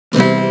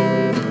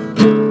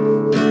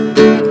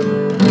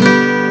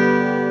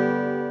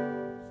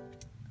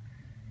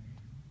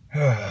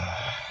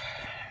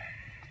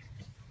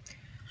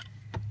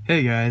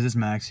Hey guys, it's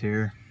Max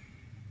here.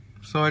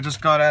 So I just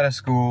got out of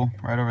school,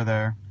 right over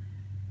there,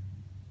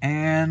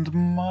 and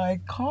my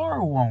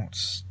car won't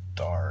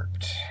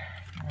start.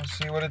 Let's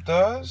see what it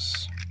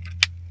does.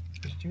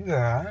 Just do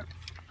that.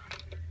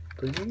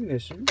 Put it in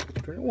ignition,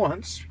 turn it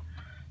once.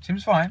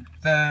 Seems fine.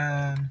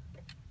 Then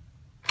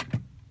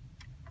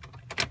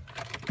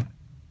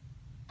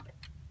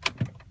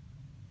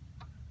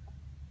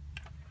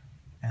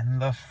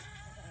and the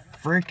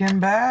freaking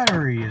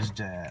battery is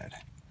dead.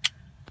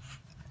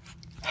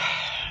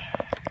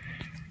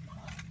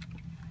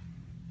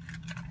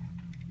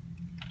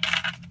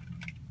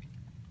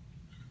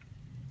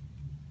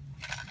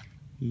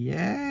 Yay!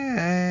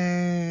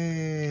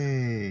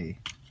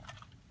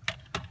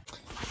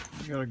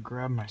 I gotta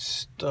grab my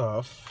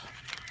stuff.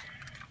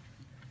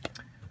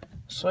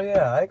 So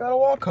yeah, I gotta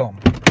walk home.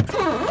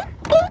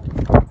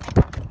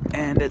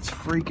 And it's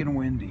freaking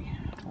windy.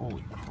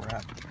 Holy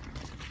crap.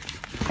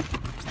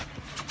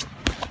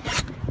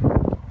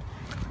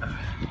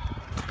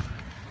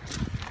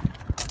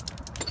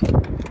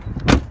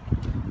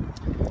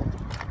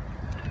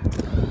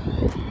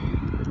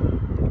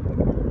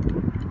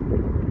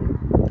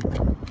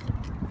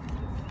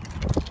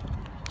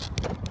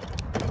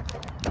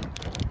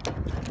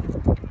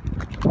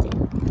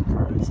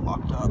 It's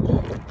locked up.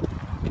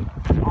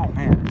 Oh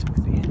man, it's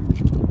windy.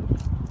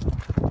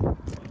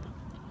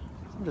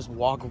 I'm just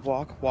walking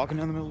down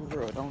the middle of the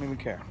road. I don't even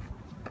care.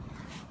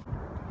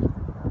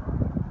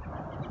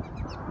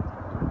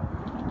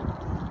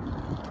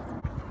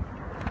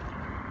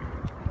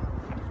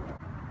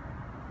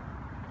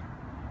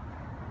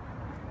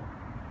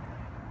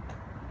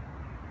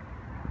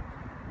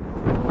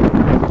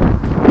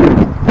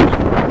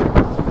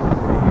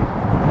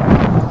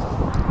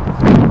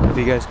 If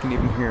you guys can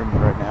even hear me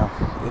right now,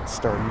 it's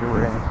starting to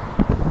rain.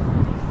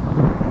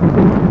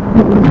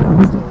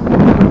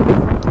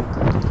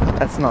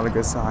 That's not a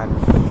good sign.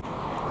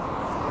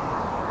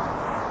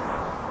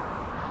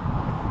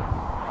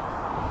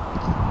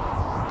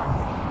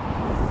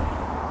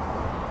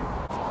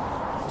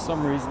 For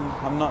some reason,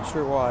 I'm not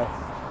sure why,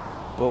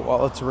 but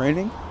while it's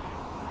raining,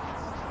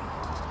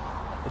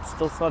 it's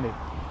still sunny.